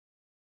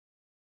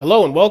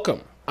Hello and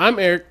welcome. I'm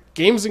Eric,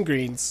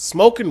 Games&Greenz,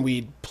 smoking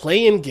weed,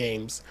 playing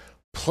games,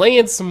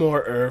 playing some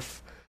more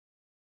URF,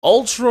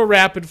 ultra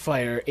rapid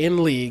fire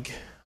in League.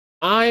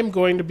 I'm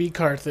going to be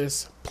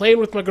Karthus, playing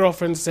with my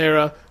girlfriend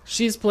Sarah.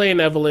 She's playing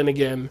Evelynn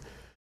again.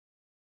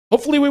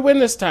 Hopefully we win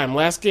this time.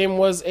 Last game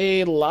was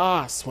a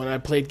loss when I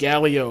played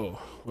Galio.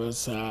 It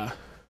was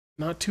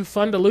not too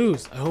fun to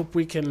lose. I hope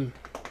we can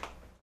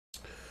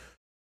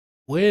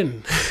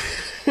win.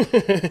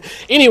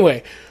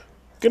 Anyway,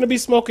 gonna be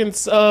smoking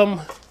some,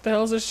 what the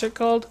hell is this shit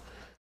called?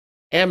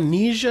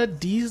 Amnesia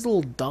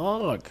Diesel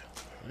Dawg,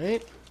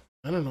 right?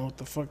 I don't know what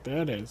the fuck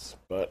that is,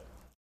 but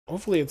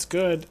hopefully it's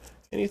good.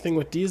 Anything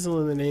with diesel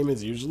in the name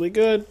is usually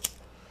good.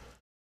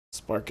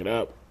 Spark it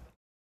up.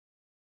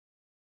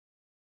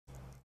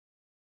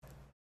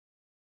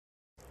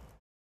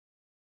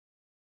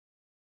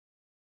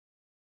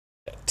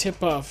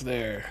 Tip off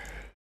there.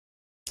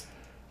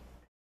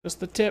 Just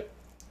the tip.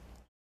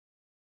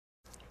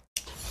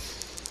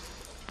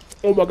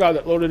 Oh my god,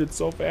 that loaded it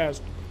so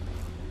fast.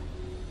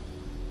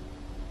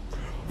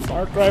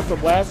 Far cry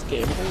from last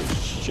game. Holy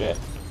shit.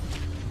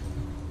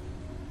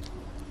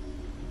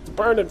 It's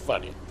burning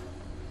funny.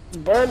 It's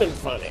burning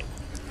funny.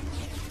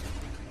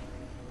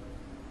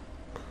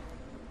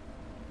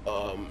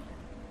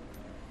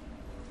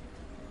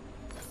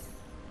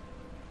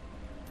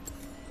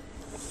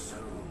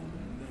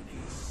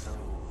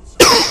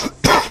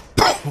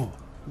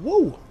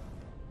 Whoa.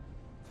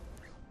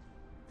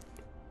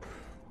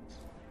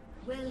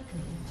 Welcome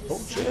to Oh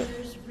shit.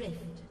 Rift.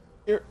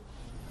 Here.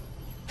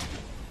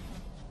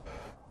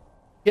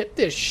 Get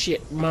this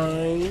shit,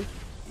 mine.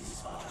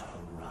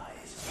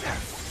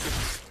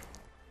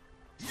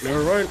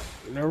 Never mind.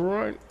 Never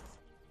mind.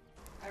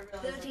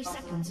 30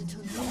 seconds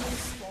until you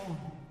spawn.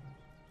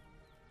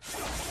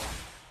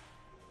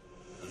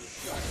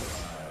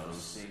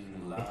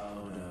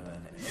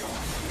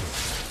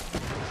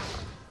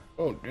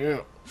 Oh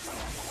damn.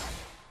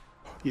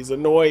 He's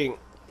annoying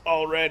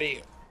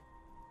already.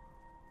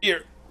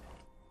 Here.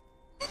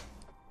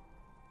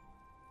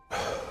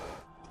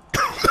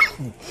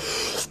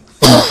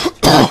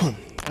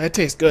 That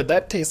tastes good.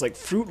 That tastes like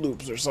Fruit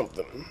Loops or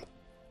something.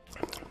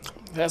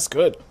 That's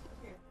good.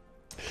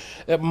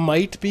 That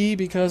might be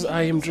because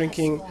I am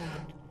drinking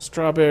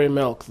strawberry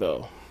milk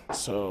though.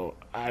 So,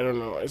 I don't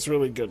know. It's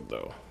really good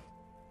though.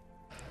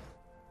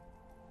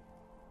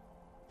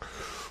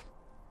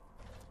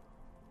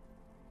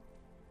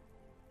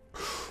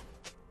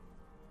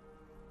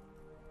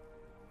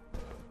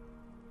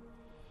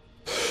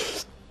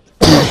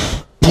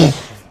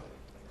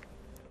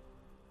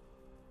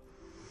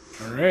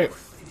 Alright.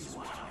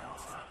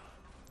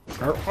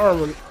 Start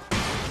farming.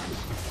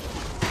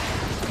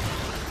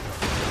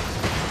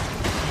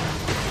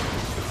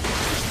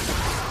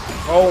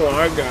 Oh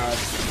my god.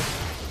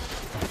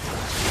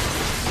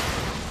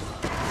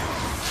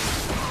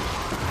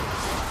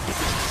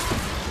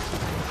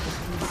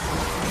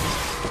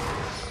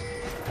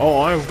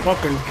 Oh, I'm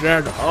fucking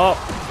dead up.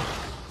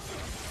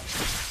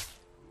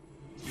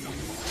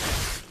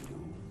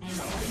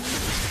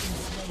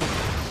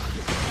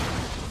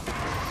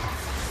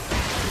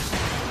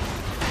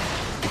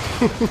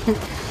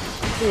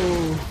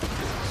 Oh,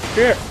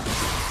 shit.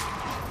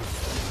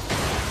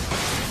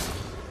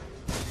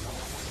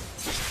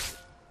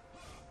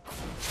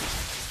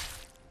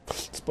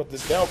 Let's put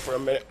this down for a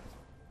minute.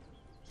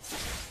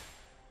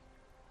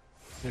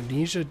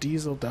 Amnesia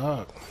Diesel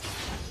Dawg.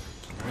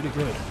 Pretty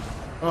good.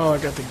 Oh, I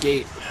got the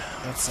gate.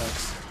 That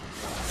sucks.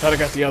 Thought I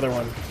got the other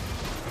one.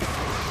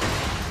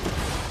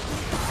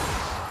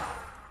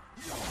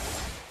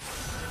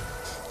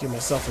 Give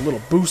myself a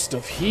little boost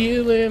of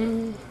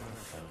healing.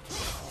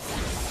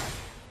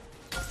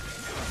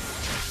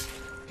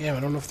 Damn, I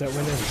don't know if that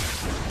went in.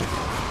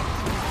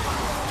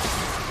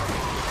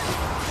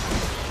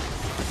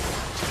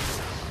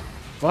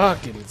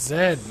 Fucking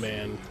Zed,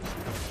 man.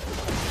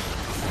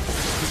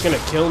 He's gonna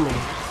kill me.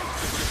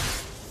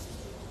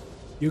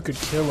 You could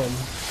kill him.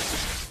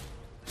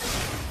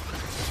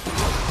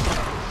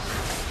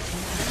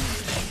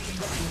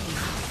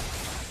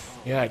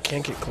 Yeah, I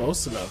can't get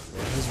close enough,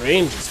 man. His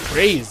range is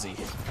crazy.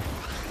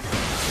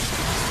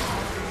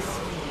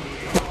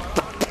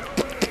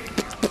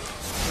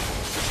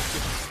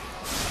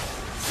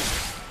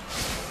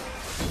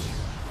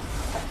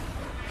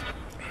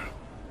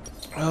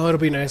 Oh,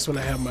 it'll be nice when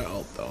I have my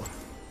ult, though.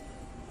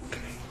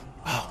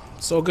 Oh,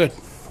 so good.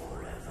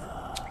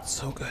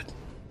 So good.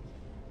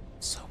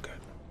 So good.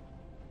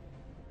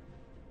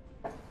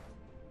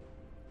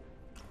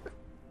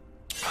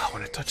 Oh,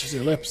 when it touches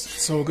your lips,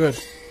 it's so good.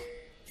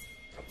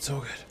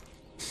 So good.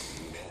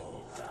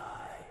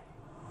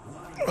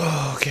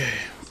 Oh, okay.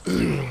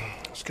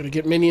 Just gotta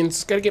get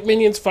minions. Gotta get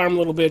minions, farm a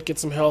little bit, get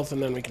some health,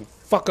 and then we can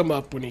fuck him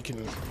up when he can.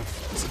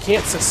 Because he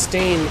can't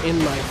sustain in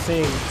my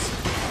things.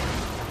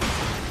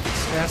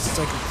 As fast as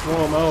I can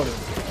throw him out.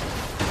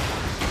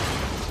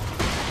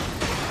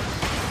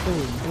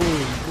 Boom,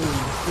 boom, boom,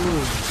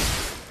 boom.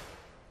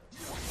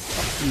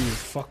 Fuck you,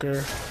 fucker.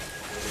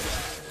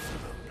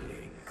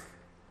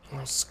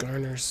 Oh,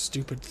 Skarner's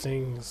stupid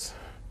things.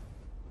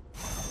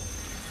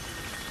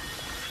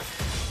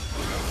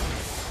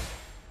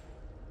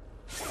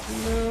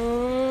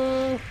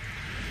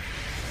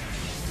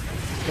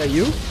 that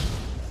you? An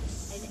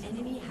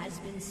enemy has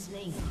been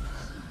slain.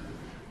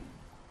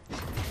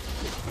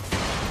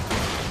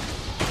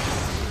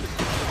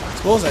 I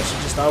suppose I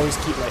should just always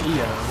keep my E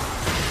on.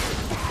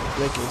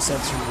 Making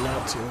sense for me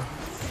not to.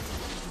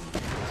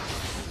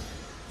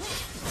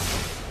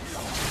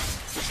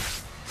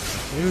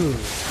 Dude.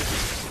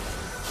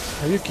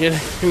 Are you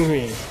kidding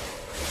me?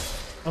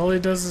 All he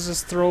does is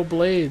just throw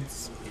blades.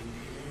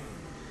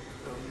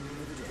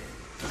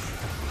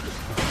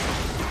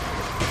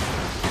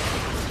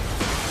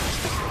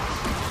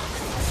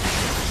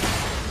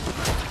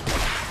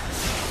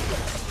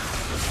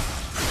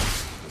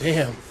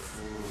 Damn. The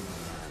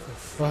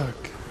fuck.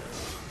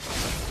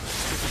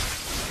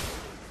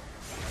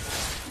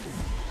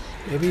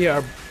 Maybe you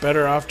are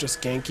better off just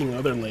ganking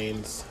other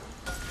lanes.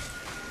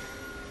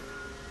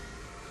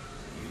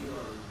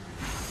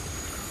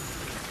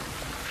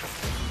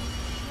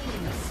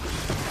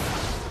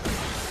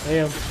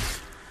 Damn.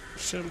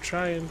 Shit, I'm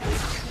trying.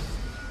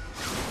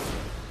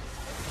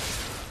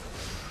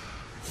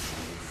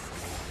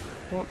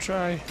 Won't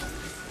try.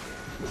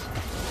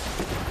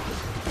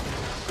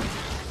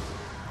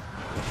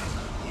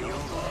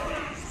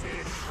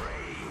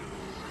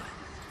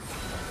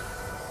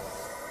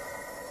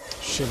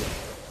 Shit.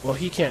 Well,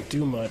 he can't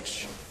do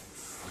much.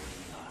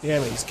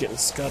 Damn it, he's getting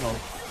scuttled.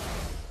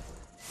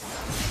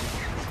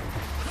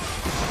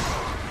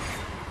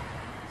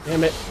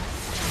 Damn it.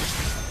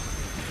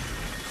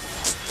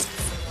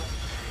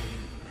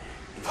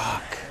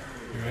 Fuck.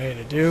 You're ready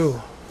to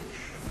do.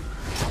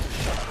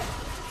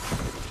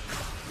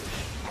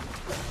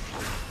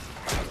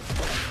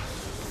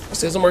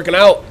 This isn't working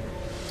out.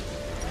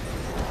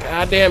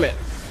 God damn it.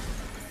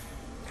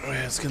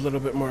 Alright, let's get a little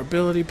bit more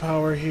ability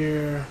power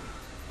here.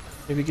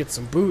 Maybe get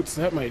some boots,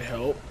 that might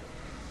help.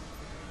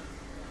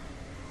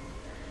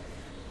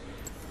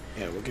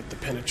 Yeah, we'll get the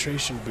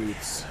penetration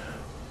boots.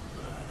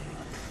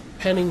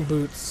 Penning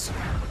boots.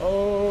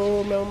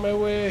 Oh, I'm on my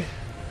way.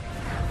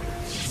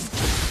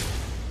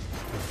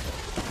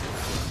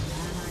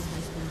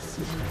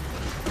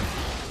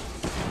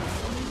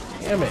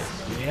 Damn it,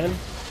 man.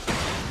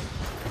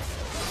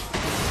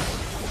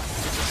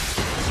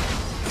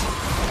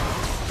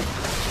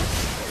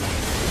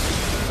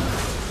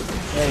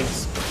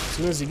 Thanks. As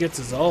soon as he gets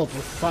his ult,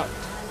 we're fucked.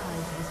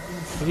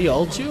 Did he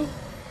ult you?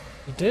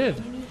 He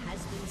did.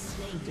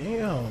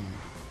 Damn.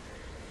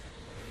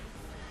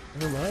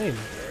 Never mind.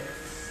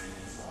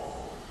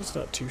 It's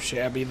not too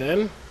shabby then.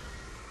 An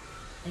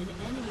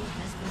enemy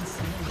has been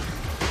slain.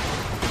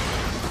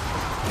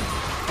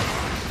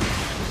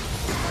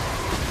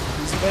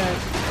 He's back,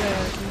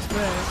 he's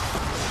back.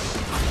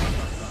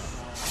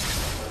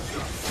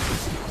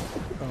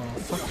 Oh,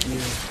 fuck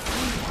you.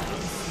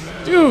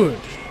 Dude!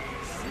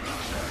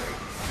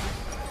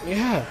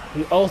 Yeah,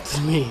 he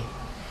ulted me.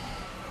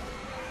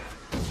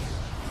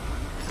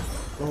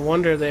 No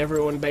wonder that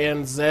everyone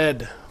banned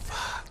Zed.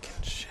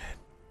 Fucking shit.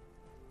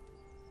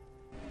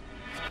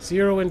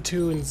 0 and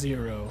 2 and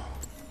 0.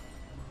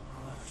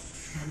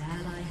 An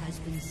ally has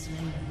been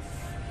slain.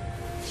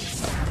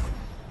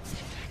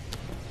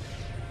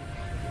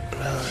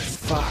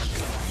 Fuck.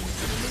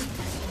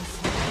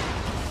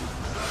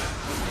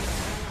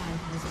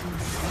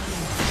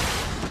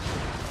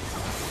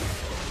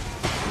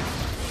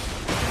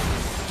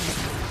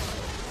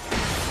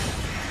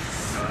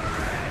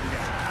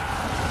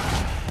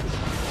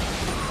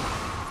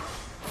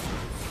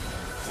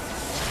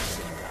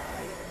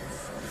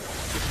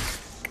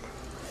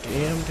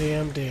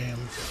 Damn.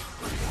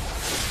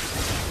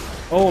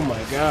 Oh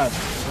my god.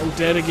 I'm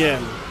dead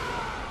again.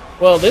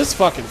 Well, this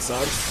fucking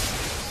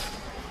sucks.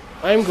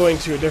 I'm going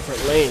to a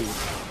different lane.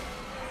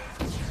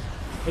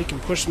 He can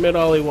push mid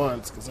all he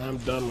wants, because I'm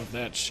done with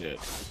that shit.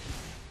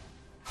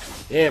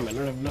 Damn, I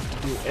don't have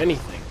enough to do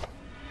anything.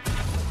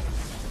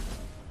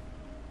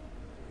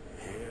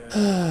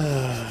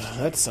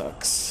 That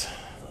sucks.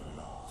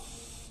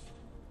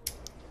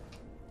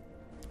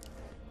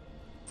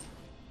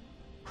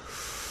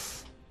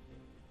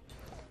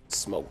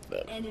 Smoke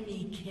them.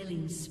 Enemy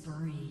killing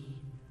spree.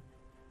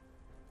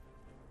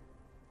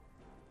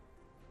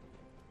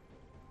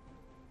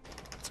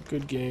 It's a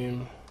good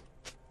game.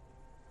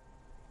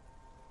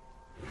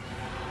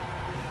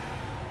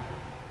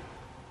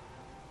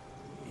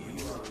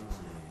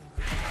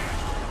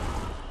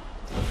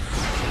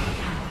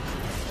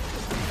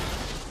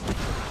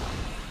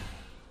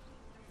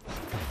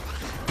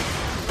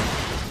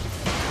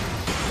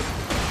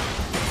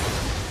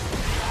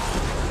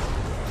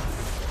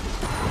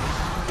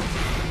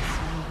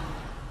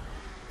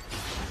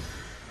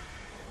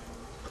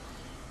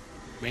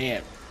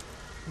 Man.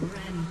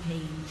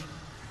 Rampage.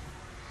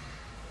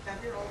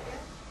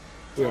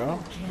 Yeah.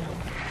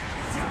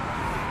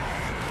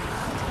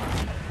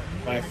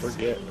 I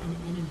forget.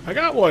 I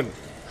got one.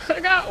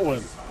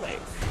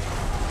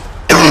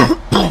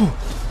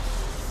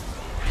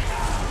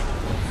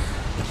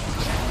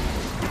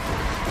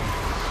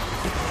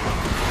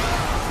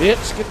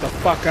 Bitch, get the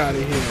fuck out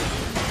of here.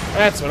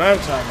 That's what I'm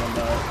talking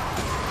about.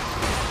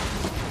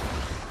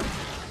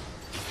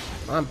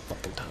 I'm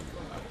fucking talking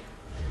about.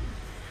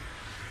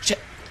 Shit.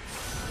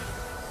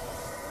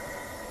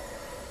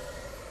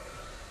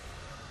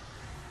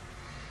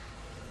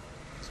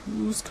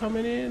 Who's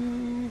coming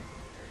in?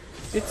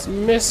 It's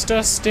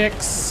Mr.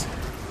 Sticks.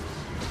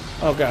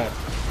 Oh god.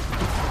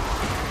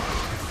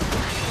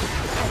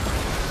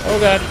 Oh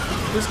god.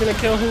 Who's gonna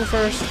kill who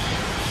first?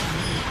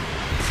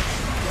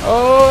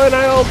 Oh, and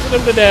I ulted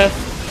him to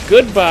death.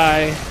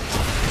 Goodbye.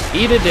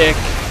 Eat a dick.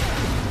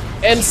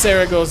 And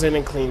Sarah goes in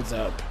and cleans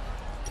up.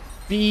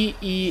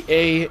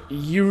 B-E-A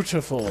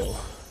beautiful.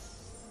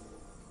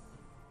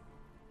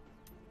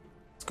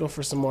 Let's go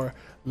for some more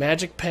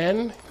magic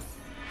pen.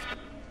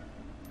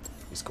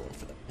 He's going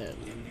for the pen.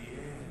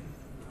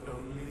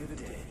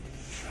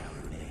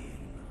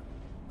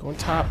 Going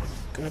top.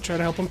 Gonna try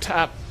to help him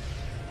top.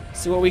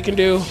 See what we can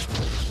do.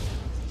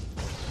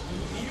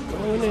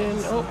 Going in.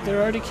 Oh,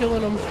 they're already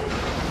killing him.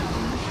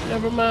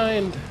 Never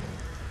mind.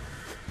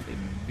 They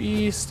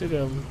beasted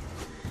him.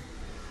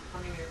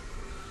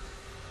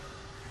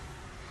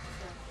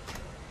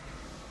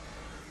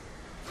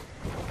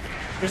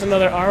 Here's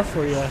another R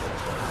for you.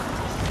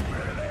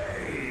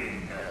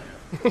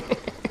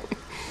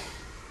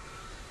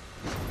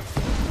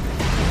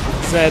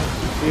 Zed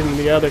in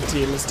the other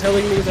team is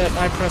telling me that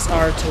I press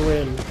R to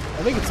win.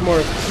 I think it's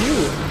more Q.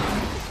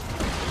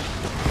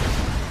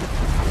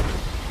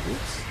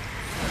 Oops.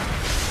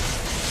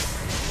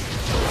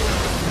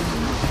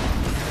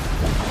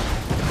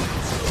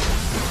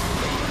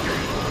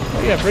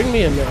 Oh yeah, bring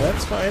me in there,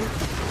 that's fine.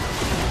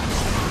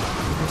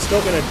 I'm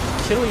still gonna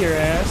kill your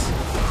ass.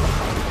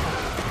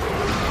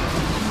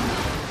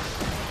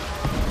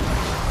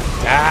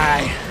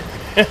 Die!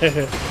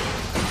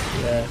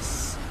 Yes.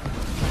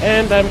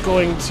 And I'm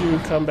going to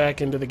come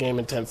back into the game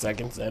in 10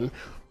 seconds and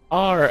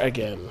R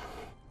again.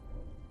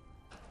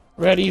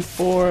 Ready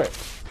for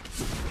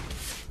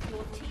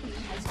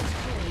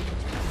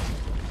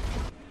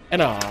an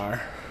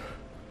R.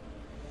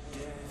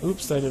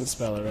 Oops, I didn't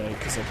spell it right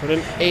because I put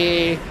an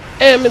A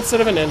M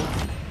instead of an N.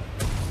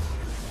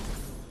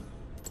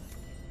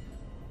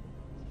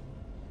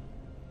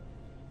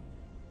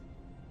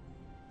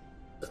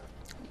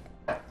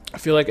 I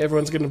feel like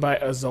everyone's gonna buy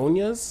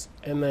Azonias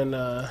and then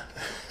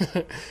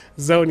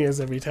Zonias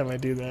every time I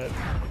do that.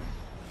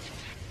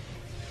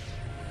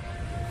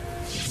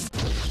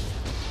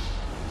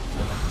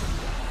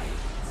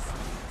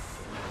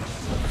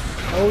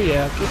 Oh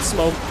yeah, get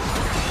smoked.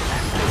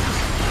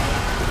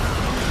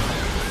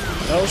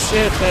 Oh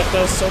shit, that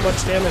does so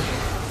much damage.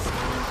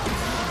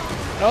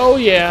 Oh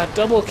yeah,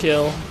 double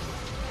kill.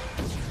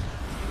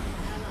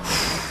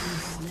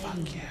 Fuck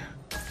yeah.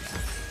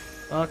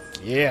 Fuck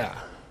yeah.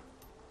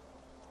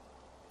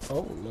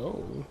 Oh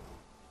no.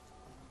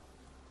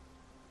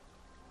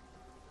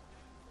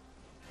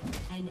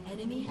 An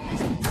enemy has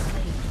been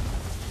slain.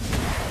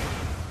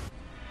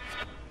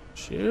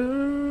 Shit.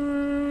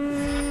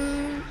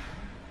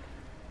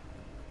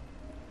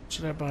 What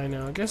should I buy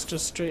now? I guess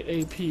just straight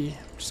AP.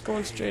 Just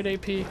going straight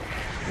AP.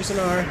 Here's an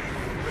R. Your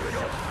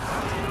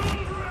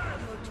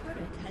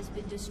turret has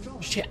been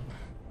destroyed. Shit.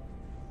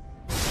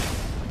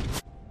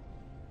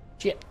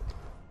 Shit.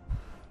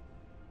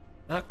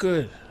 Not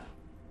good.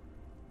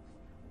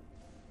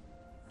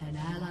 An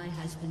ally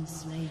has been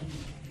slain.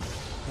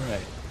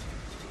 Alright.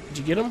 Did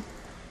you get him?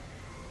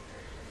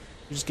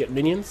 You just get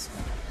minions?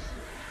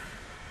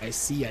 I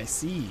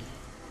see,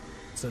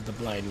 said the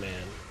blind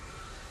man.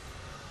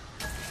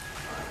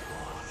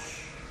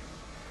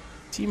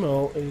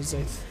 Timo is,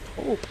 I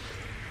hope,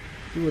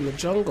 doing the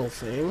jungle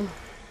thing.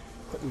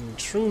 Putting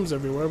shrooms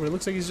everywhere, but it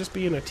looks like he's just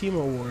being a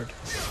Timo ward.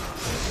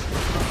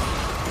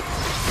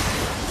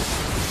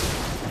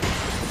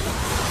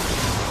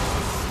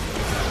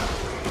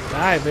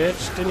 Die,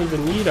 bitch. Didn't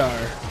even need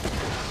our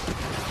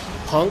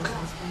punk.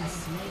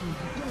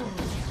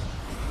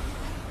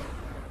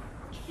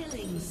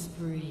 Killing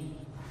spree.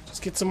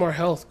 Just get some more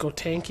health. Go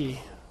tanky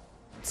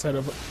instead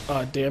of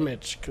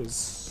damage,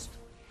 because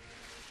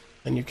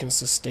then you can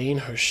sustain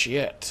her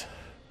shit.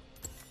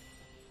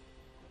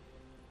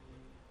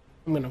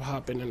 I'm gonna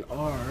hop in an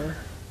R.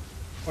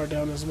 R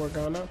down is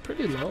Morgana.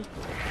 Pretty low.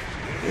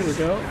 Here we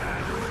go.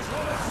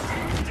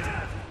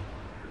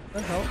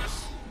 That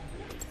helps.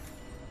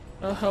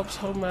 That helps,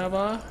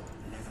 Homava.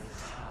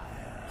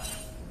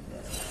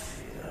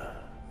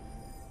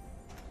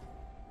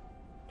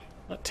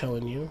 Not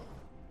telling you.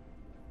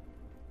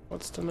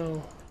 What's to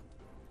know?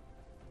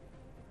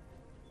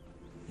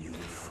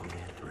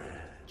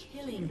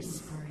 Killing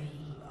spree.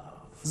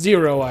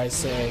 0, I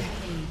say.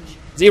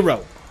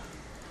 0.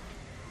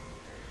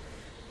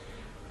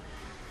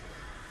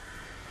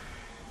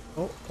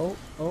 Oh, oh,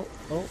 oh,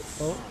 oh,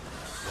 oh.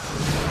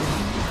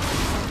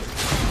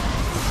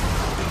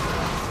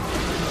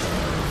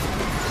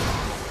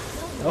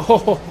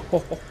 Oh,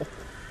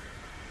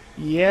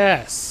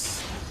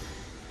 yes.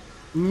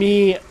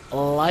 Me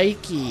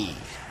likey.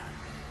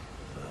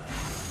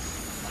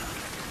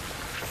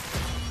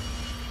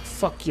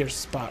 Fuck your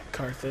spot,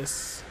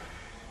 Karthus.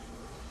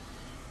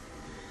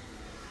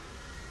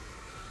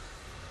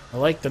 I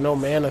like the no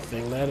mana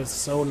thing. That is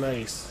so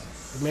nice.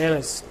 The mana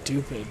is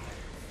stupid.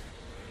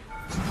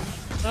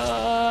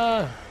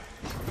 Ah.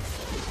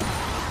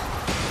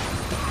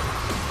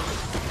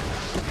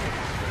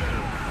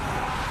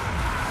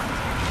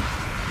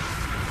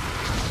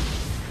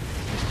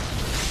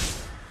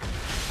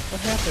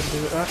 happened?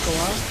 Did it not go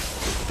off?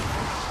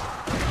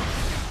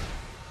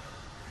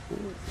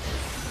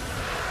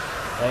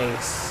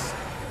 Nice.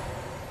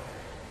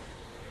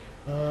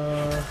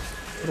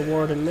 Put a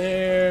ward in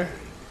there.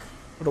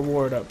 Put a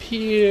ward up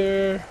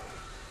here.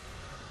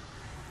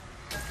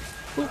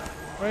 Boop,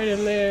 right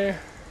in there.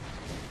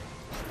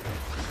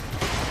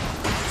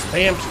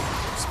 Spam Q.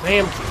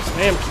 Spam Q.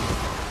 Spam Q.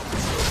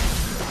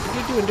 What are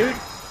you doing, dude?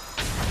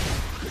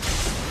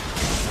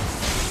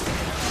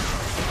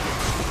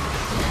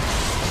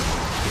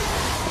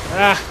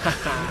 Ah ha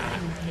ha.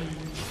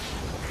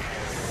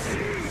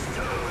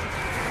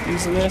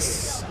 Using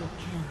this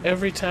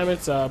every time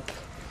it's up.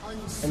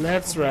 And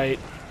that's right.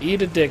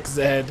 Eat a dick,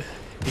 Zed.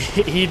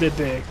 Eat a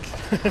dick.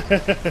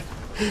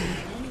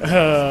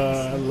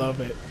 I love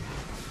it.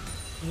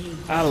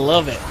 I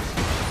love it.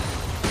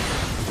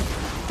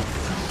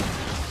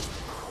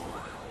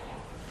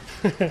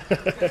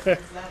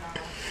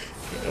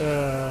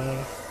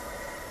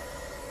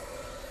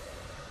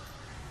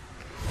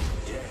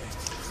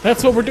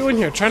 That's what we're doing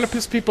here, trying to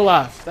piss people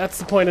off. That's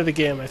the point of the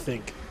game, I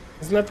think.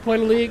 Isn't that the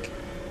point of League?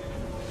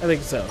 I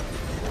think so.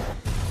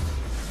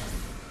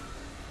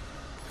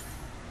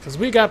 Because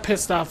we got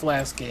pissed off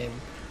last game.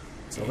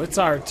 So it's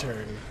our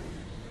turn.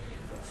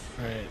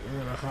 Alright, we're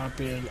gonna hop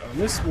in on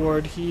this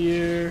ward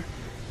here.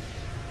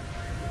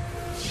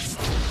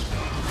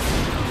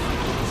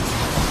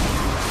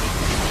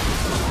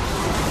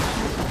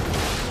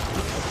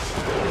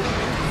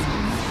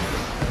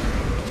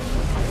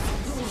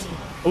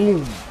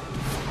 Boom!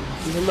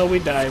 Even though we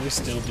die, we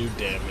still do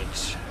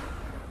damage.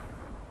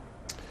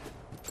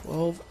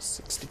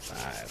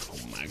 1265. Oh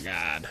my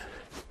god.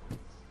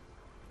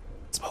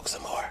 Smoke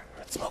some more.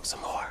 Let's smoke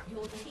some more.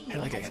 Here,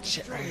 like I got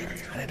shit right here,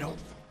 and I don't.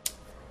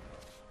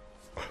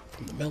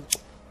 From the milk.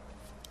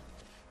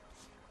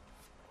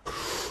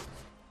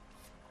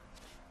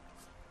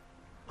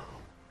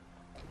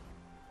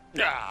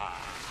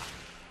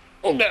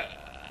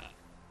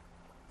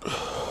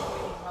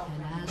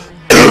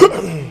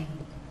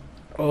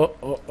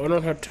 Oh, I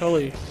don't have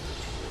telly.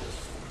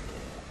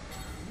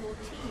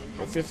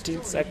 For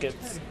 15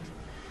 seconds.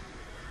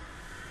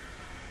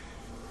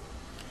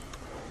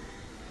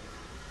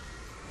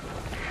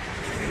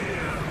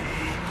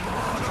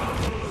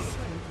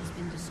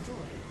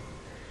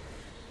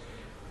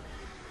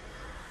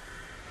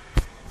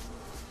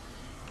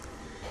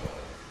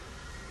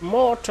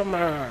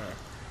 Mortimer!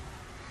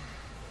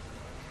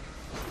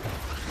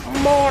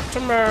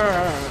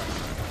 Mortimer!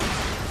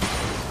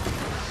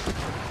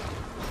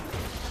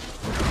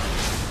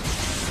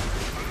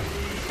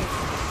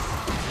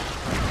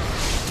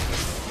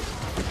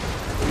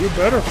 You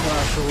better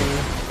flash away.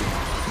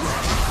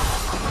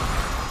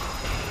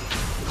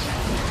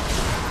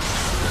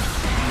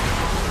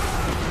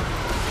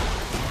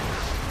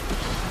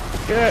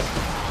 Get.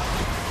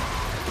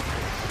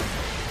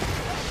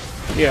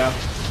 Yeah.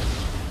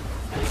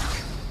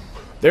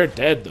 They're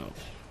dead though.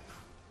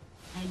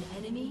 An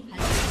enemy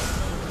has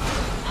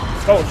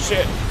Oh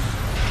shit.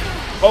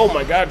 Oh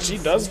my god, she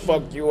does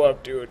fuck you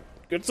up, dude.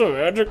 Get some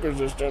magic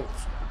resistance.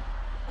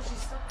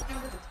 She's stuck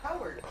under the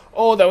tower.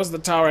 Oh, that was the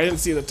tower. I didn't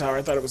see the tower.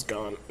 I thought it was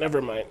gone.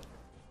 Never mind.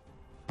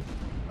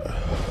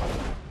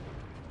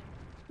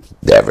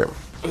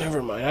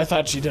 Never mind. I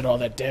thought she did all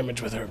that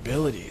damage with her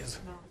abilities.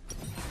 No.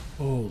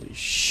 Holy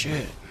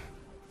shit.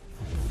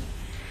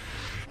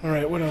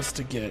 Alright, what else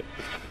to get?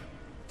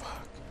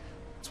 Fuck.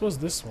 This was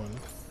this one.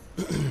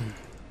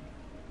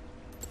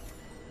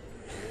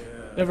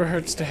 Never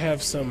hurts to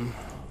have some...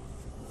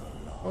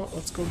 Oh,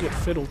 let's go get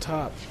Fiddle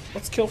Top.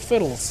 Let's kill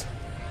Fiddles.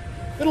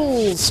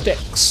 Fiddle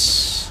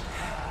Sticks.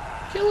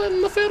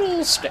 Killing the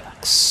Fiddle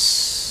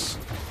Sticks.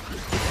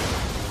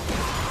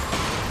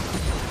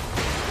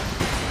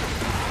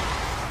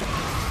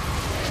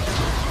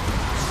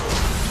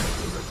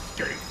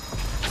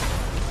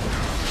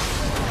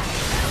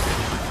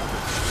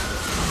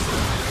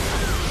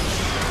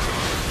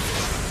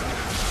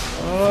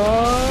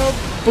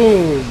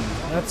 Boom.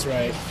 That's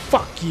right.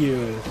 Fuck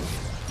you.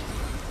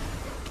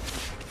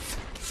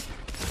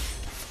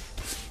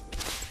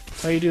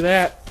 That's how you do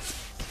that.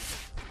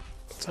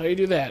 That's how you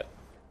do that.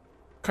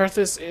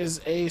 Karthus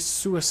is a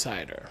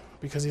suicider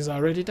because he's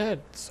already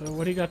dead. So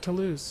what do you got to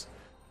lose?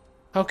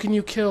 How can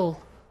you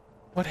kill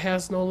what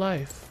has no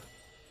life?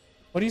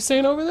 What are you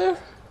saying over there?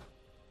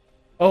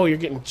 Oh, you're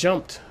getting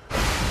jumped.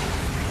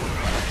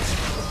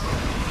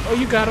 Oh,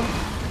 you got him.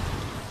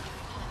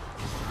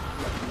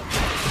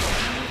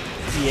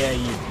 Yeah,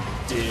 you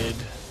did.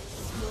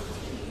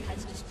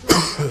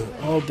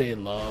 All day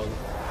long.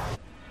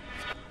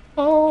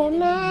 All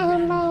night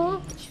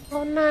long.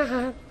 All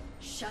night.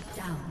 shut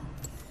down.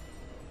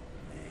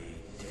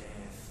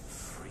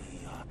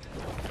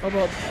 How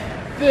about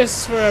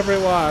this for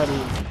everyone?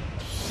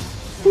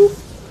 Boop.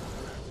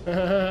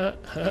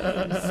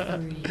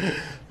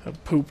 I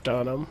pooped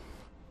on him.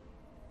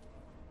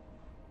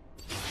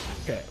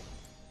 Okay.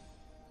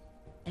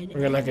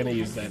 We're not gonna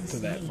use that to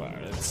that far.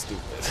 That's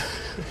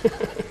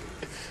stupid.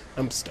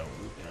 I'm stoned.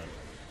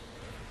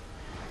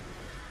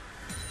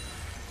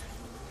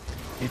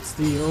 It's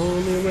the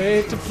only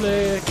way to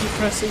play. I keep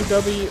pressing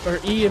W or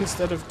E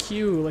instead of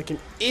Q like an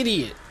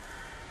idiot.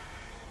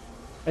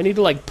 I need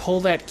to like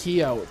pull that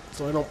key out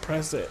so I don't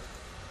press it.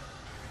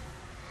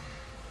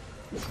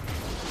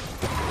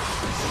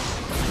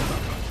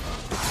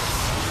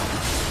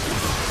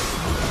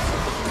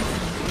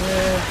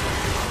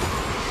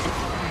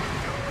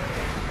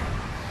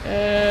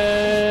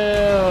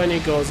 Oh, and he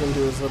goes into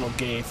his little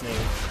gay thing.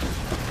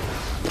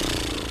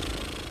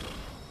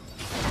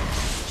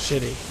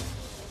 Shitty.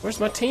 Where's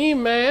my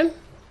team, man?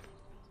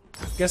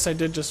 Guess I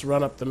did just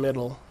run up the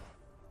middle.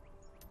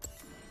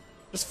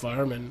 Just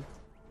farming.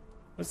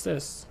 What's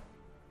this?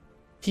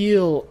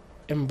 Heal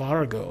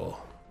embargo.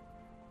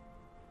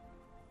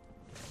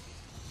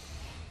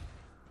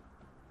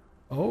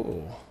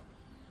 Oh.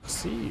 Let's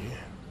see.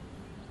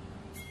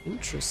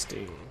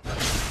 Interesting.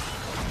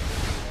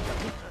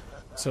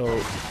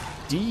 So,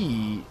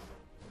 D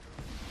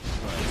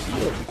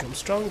heal becomes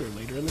stronger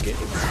later in the game.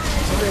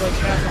 It's only like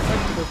half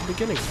effective at the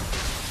beginning.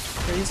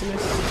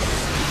 Craziness.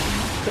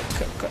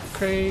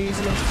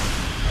 Craziness.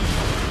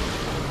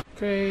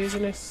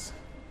 Craziness.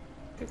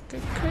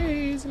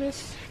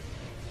 Craziness.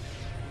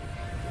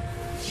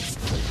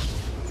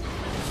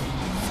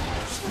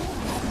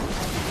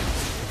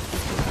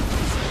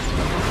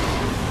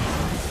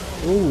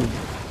 Ooh,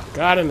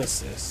 got an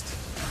assist.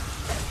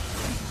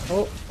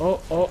 Oh, oh,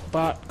 oh,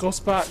 bot. Go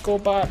spot, go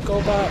bot,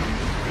 go bot.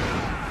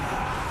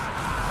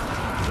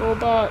 Go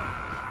bot.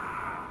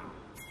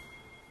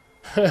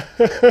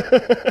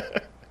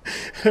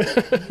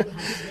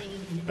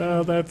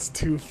 Oh, that's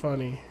too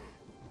funny.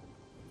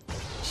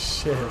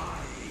 Shit.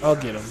 I'll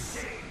get him.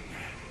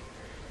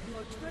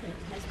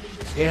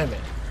 Damn it.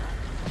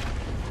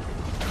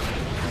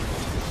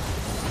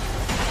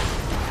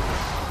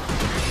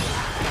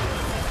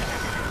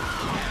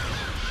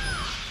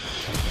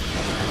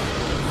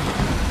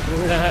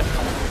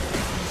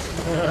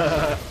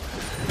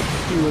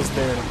 He was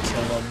there to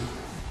kill him.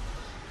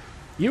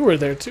 You were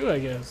there too, I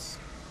guess.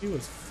 He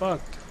was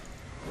fucked.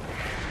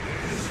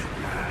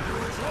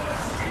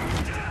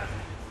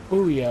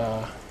 Ooh,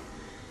 yeah.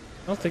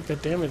 I don't think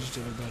that damaged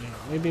anybody.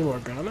 Maybe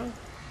Morgana?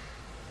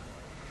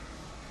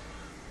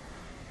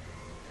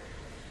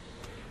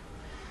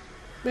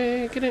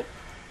 Making it.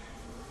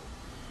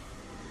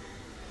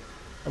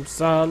 I'm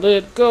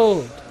solid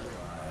gold.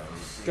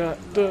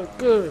 Got the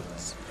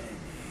goods.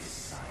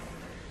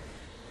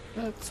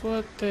 That's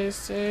what they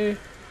say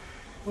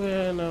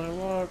when I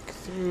walk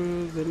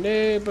through the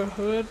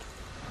neighborhood.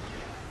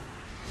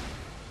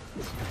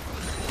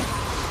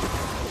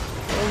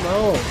 Oh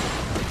no.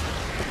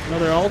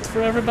 Another ult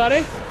for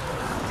everybody?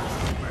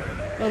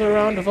 Another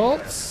round of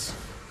ults?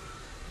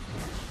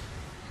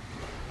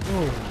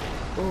 Boom,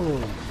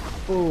 boom,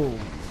 boom,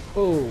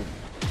 boom,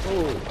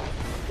 boom,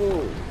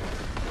 boom,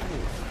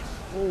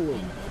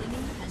 boom.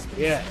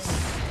 Yes.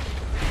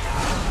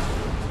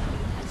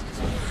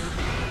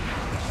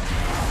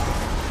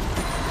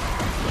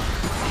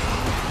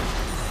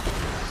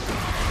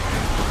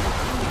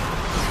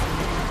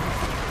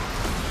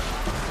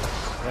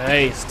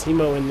 Nice,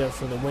 Teemo in there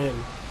for the win.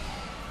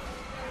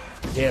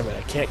 Damn it,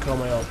 I can't call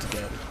my ult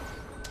again.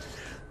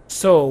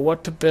 So,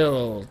 what to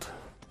build?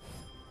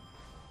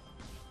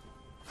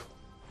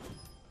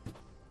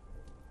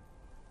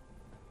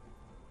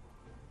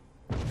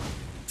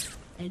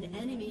 An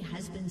enemy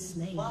has been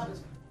slain.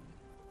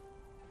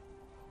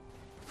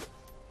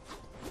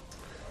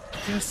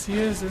 Yes, he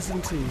is,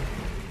 isn't he?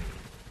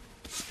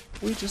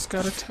 We just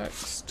got a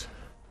text.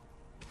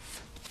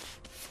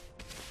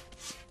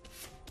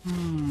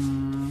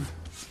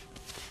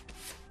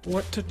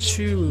 What to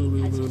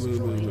choose?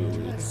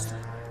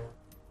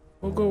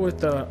 We'll go with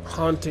the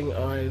haunting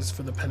eyes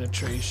for the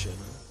penetration.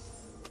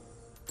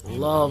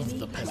 Love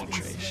the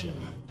penetration.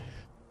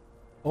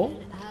 Oh.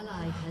 An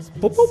ally has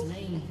been Boop, boop.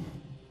 slain.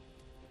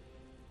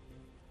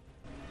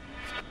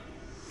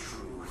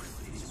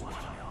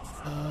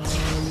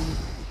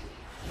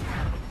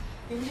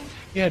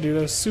 Yeah, dude,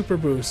 that was super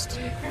boost.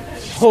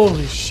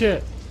 Holy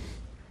shit.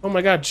 Oh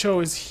my god, Cho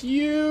is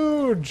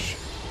huge.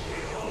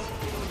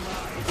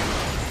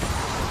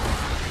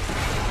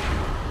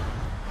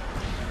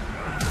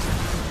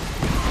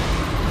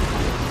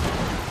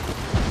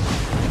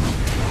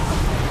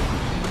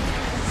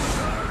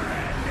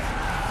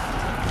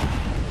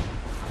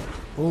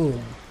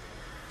 Boom.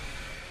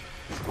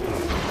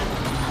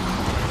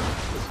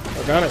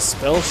 Morgana's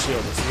spell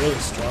shield is really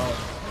strong.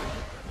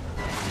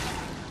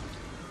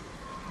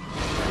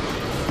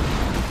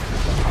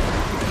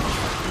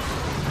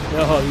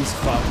 Oh, he's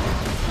fucked.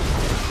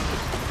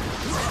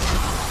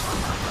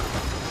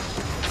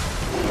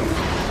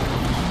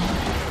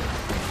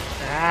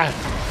 Ah.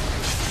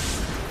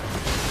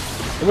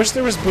 I wish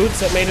there was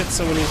boots that made it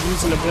so when he's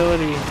using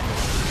ability.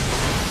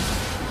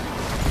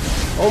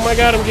 Oh my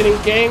god, I'm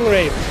getting gang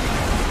raped.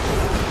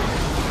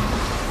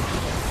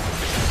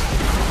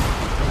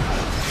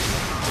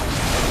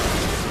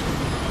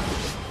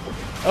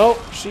 Oh,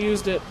 she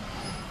used it,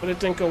 but it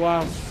didn't go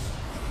off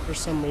for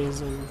some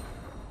reason.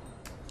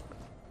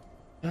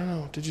 I don't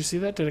know. Did you see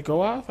that? Did it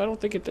go off? I don't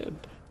think it did.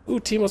 Ooh,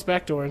 Teemo's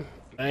backdooring.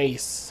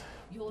 Nice.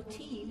 Your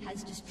team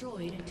has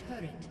destroyed a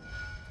turret.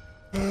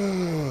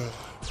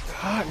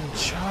 Cotton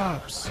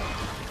chops.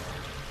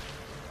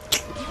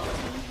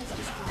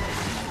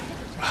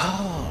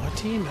 Oh, a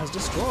team has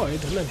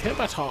destroyed an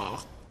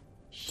inhibitor.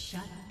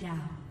 Shut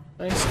down.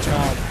 Nice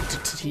job,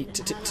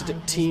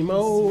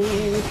 Teemo.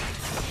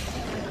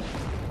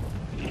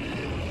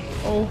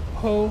 Oh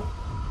ho,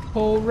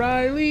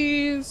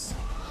 O'Reilly's.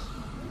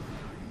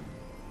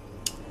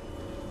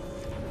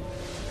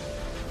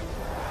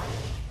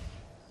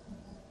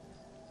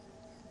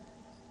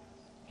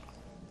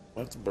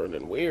 That's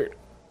burning weird.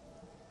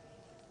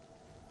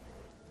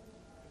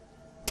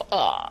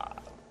 Ah.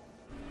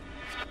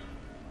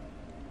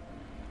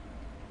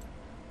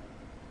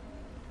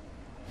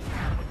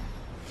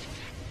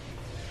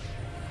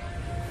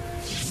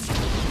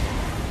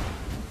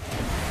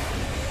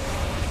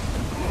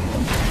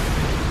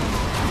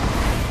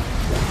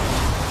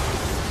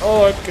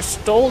 Oh, I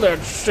stole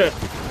that shit.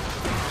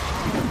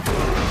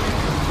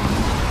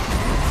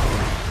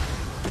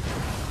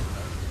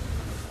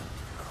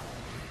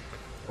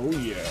 Oh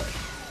yeah.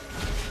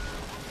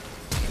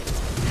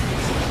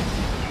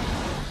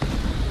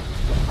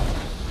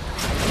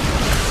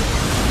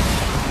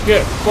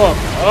 Get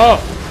fucked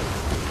up.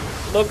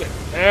 Look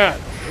at that.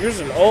 Here's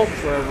an ult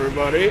for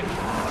everybody.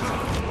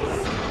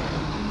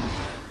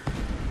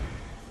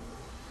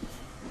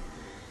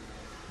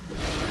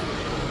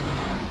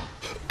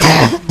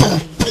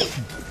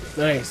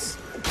 Nice.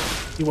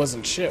 He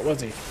wasn't shit,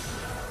 was he?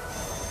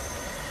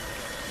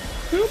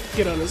 Boop,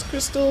 get on his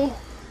crystal.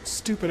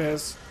 Stupid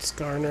ass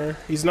Skarner.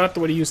 He's not the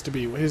what he used to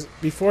be.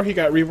 Before he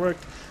got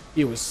reworked,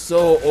 he was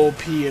so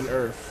OP in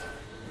Earth.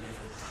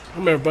 I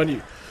remember a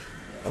buddy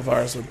of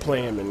ours would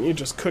play him and you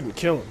just couldn't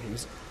kill him. He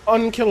was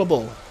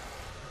unkillable.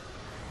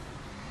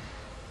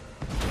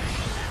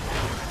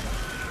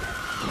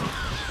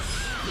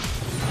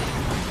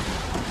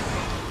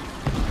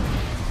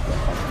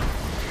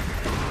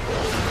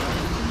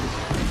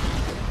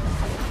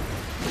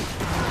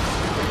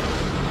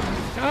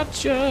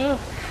 Gotcha!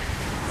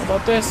 How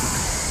about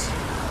this?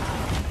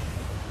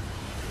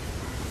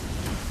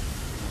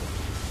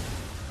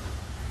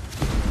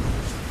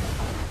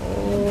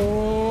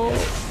 Oh,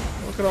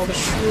 look at all the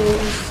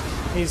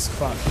shrooms. He's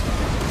fucked.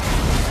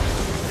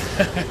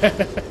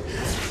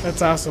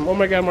 That's awesome. Oh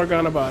my god,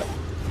 Morgana bot.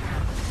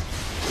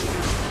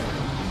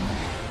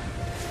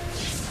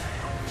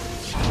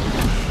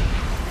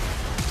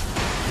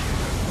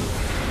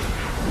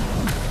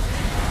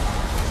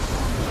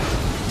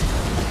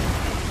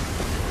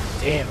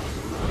 Damn.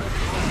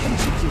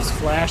 She keeps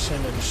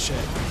flashing and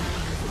shit.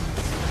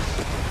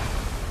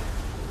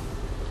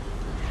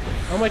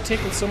 How am I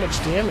taking so much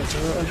damage? I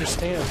don't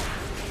understand.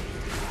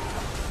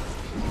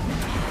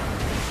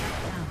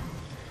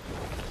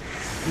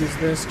 Use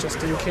this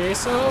just in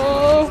case.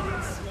 Oh!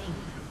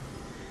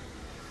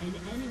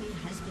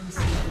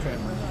 Okay.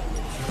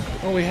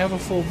 Oh, we have a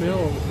full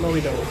build. No, we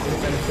don't. We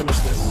gotta finish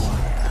this.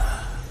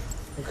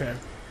 Okay.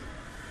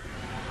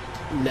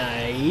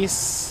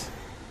 Nice.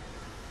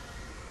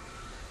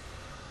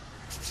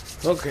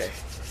 Okay.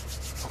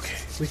 Okay.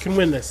 We can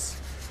win this.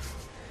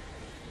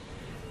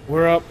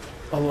 We're up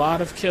a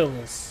lot of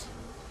kills.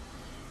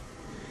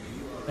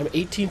 I'm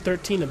 18,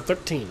 13, and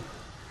 13.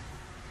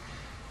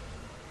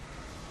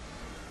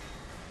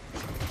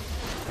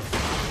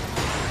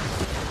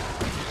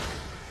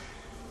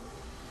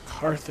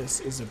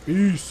 KARTHUS is a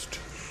beast.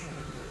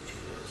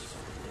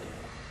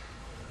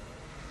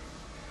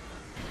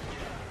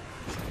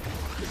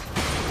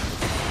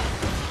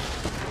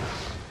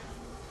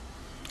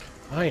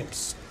 I am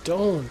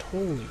stoned.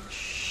 Holy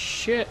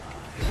shit.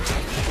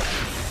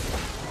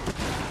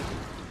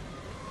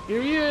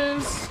 Here he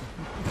is.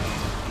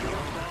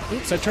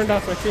 Oops, I turned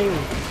off my thing.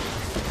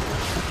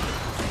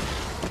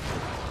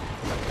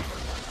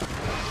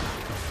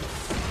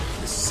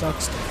 This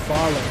sucks to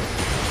follow.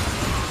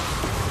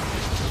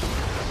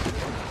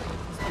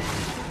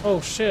 Oh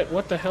shit,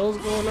 what the hell is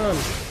going on?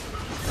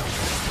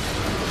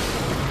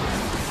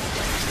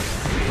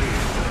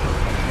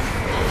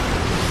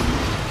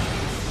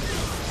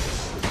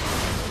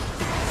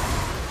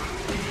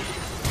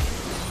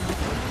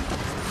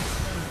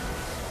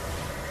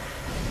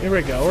 Here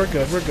we go, we're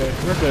good, we're good,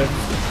 we're good.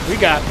 We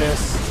got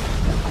this.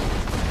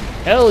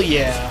 Hell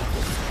yeah.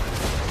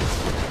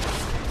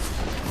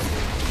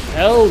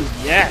 Hell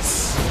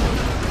yes.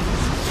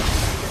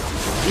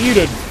 Eat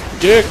a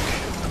dick.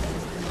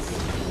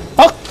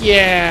 Fuck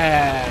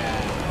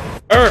yeah.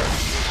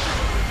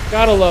 Earth.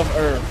 Gotta love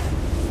Earth.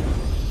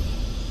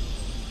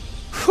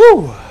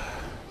 Whew.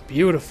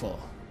 Beautiful.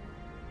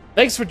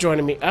 Thanks for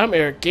joining me. I'm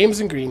Eric,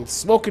 Games&Greenz,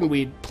 smoking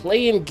weed,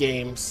 playing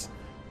games.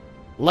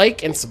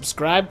 Like and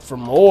subscribe for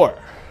more.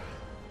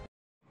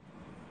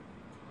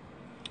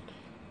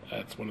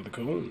 That's one of the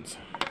cones.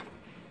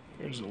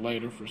 Here's a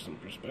lighter for some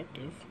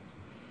perspective.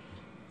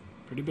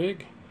 Pretty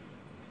big.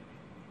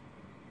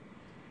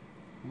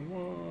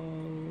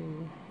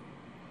 Whoa.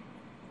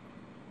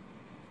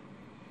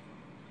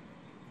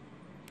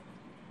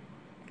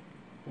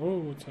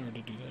 Whoa, it's hard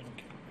to do that.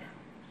 Okay.